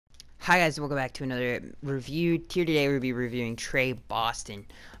Hi guys, welcome back to another review. Here today we'll be reviewing Trey Boston,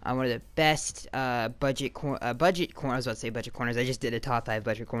 one of the best budget corners. I was about to say budget corners. I just did a top 5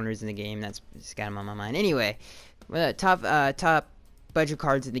 budget corners in the game. That's just got them on my mind. Anyway, top budget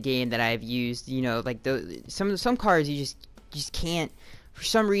cards in the game that I've used. You know, like some cards you just can't. For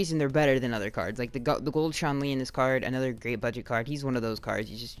some reason, they're better than other cards. Like the gold Sean Lee in this card, another great budget card. He's one of those cards.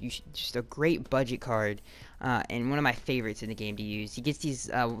 Just a great budget card, and one of my favorites in the game to use. He gets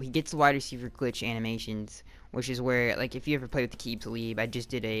he gets the wide receiver glitch animations, which is where, like, if you ever play with the Keep Talib, I just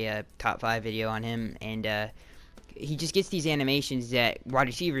did a top 5 video on him, and he just gets these animations that wide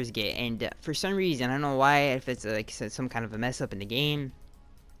receivers get. And for some reason, I don't know why, if it's like some kind of a mess up in the game.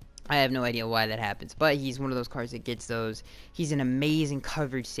 I have no idea why that happens, but he's one of those cards that gets those. He's an amazing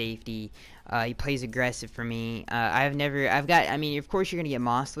coverage safety. He plays aggressive for me. I mean, of course you're gonna get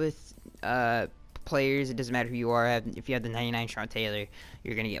mossed with players. It doesn't matter who you are. If you have the 99 Sean Taylor,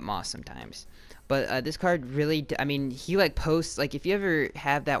 you're gonna get mossed sometimes. But this card really, I mean, he like posts, like if you ever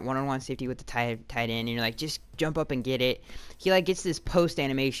have that one-on-one safety with the tight end, and you're like, just jump up and get it. He like gets this post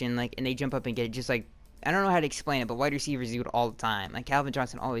animation, like, and they jump up and get it, just like. I don't know how to explain it, but wide receivers do it all the time. Like Calvin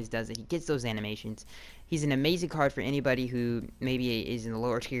Johnson always does it. He gets those animations. He's an amazing card for anybody who maybe is in the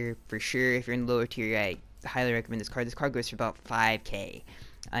lower tier for sure. If you're in the lower tier, I highly recommend this card. This card goes for about 5K.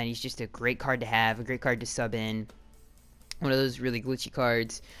 And he's just a great card to have, a great card to sub in. One of those really glitchy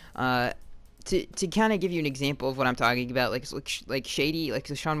cards. To kind of give you an example of what I'm talking about, like Shady, like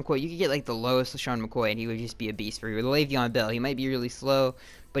LeSean McCoy, you could get like the lowest LeSean McCoy and he would just be a beast for you. With Le'Veon Bell, he might be really slow,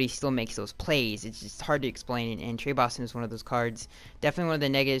 but he still makes those plays. It's just hard to explain, and Trey Boston is one of those cards. Definitely one of the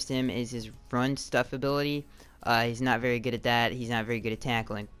negatives to him is his run stuff ability. He's not very good at that. He's not very good at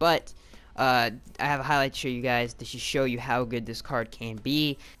tackling, but I have a highlight to show you guys to just show you how good this card can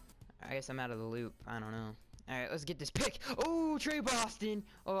be. I guess I'm out of the loop. I don't know. Alright, let's get this pick. Oh, Trey Boston.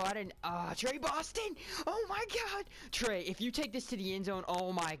 Oh, I didn't. Trey Boston. Oh, my God. Trey, if you take this to the end zone,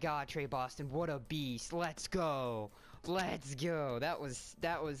 oh, my God, Trey Boston. What a beast. Let's go. Let's go. That was.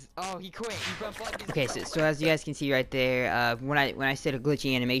 Oh, he quit. Okay, so as you guys can see right there, when I said a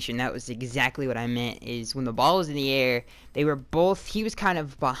glitchy animation, that was exactly what I meant. Is when the ball was in the air, they were both. He was kind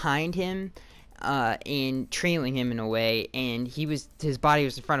of behind him. And trailing him in a way, and his body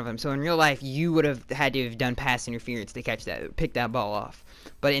was in front of him. So in real life, you would have had to have done pass interference to pick that ball off.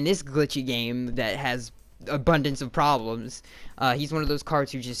 But in this glitchy game that has abundance of problems, he's one of those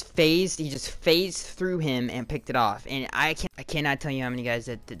cards who just phased through him and picked it off. And I cannot tell you how many guys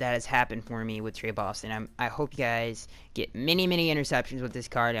that has happened for me with Trey Boston. I hope you guys get many interceptions with this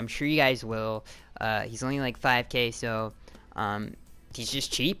card. I'm sure you guys will. He's only like 5K, so he's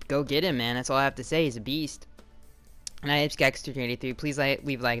just cheap. Go get him, man. That's all I have to say. He's a beast. And I am Skagster83. Please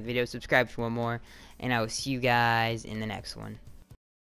leave a like the video, subscribe for one more, and I will see you guys in the next one.